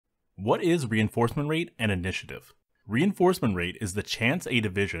What is reinforcement rate and initiative? Reinforcement rate is the chance a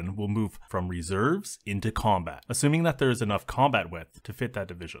division will move from reserves into combat, assuming that there is enough combat width to fit that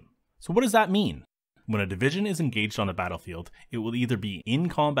division. So what does that mean? When a division is engaged on a battlefield, it will either be in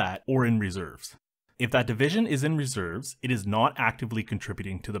combat or in reserves. If that division is in reserves, it is not actively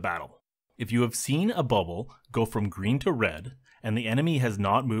contributing to the battle. If you have seen a bubble go from green to red, and the enemy has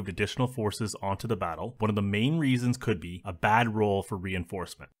not moved additional forces onto the battle, one of the main reasons could be a bad roll for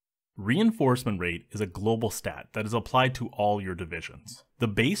reinforcement. Reinforcement rate is a global stat that is applied to all your divisions. The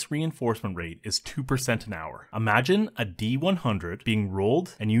base reinforcement rate is 2% an hour. Imagine a D100 being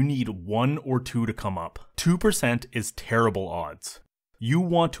rolled and you need 1 or 2 to come up. 2% is terrible odds. You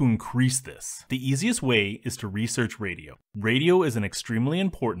want to increase this. The easiest way is to research radio. Radio is an extremely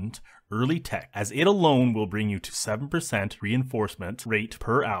important early tech, as it alone will bring you to 7% reinforcement rate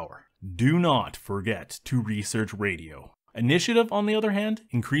per hour. Do not forget to research radio. Initiative, on the other hand,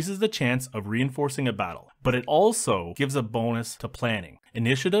 increases the chance of reinforcing a battle, but it also gives a bonus to planning.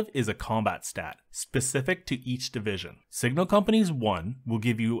 Initiative is a combat stat, specific to each division. Signal Companies 1 will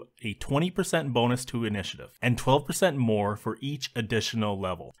give you a 20% bonus to initiative, and 12% more for each additional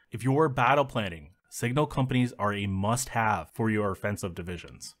level. If you are battle planning, Signal Companies are a must-have for your offensive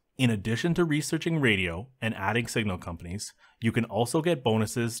divisions. In addition to researching radio and adding signal companies, you can also get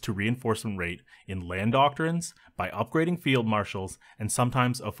bonuses to reinforcement rate in land doctrines, by upgrading field marshals, and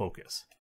sometimes a focus.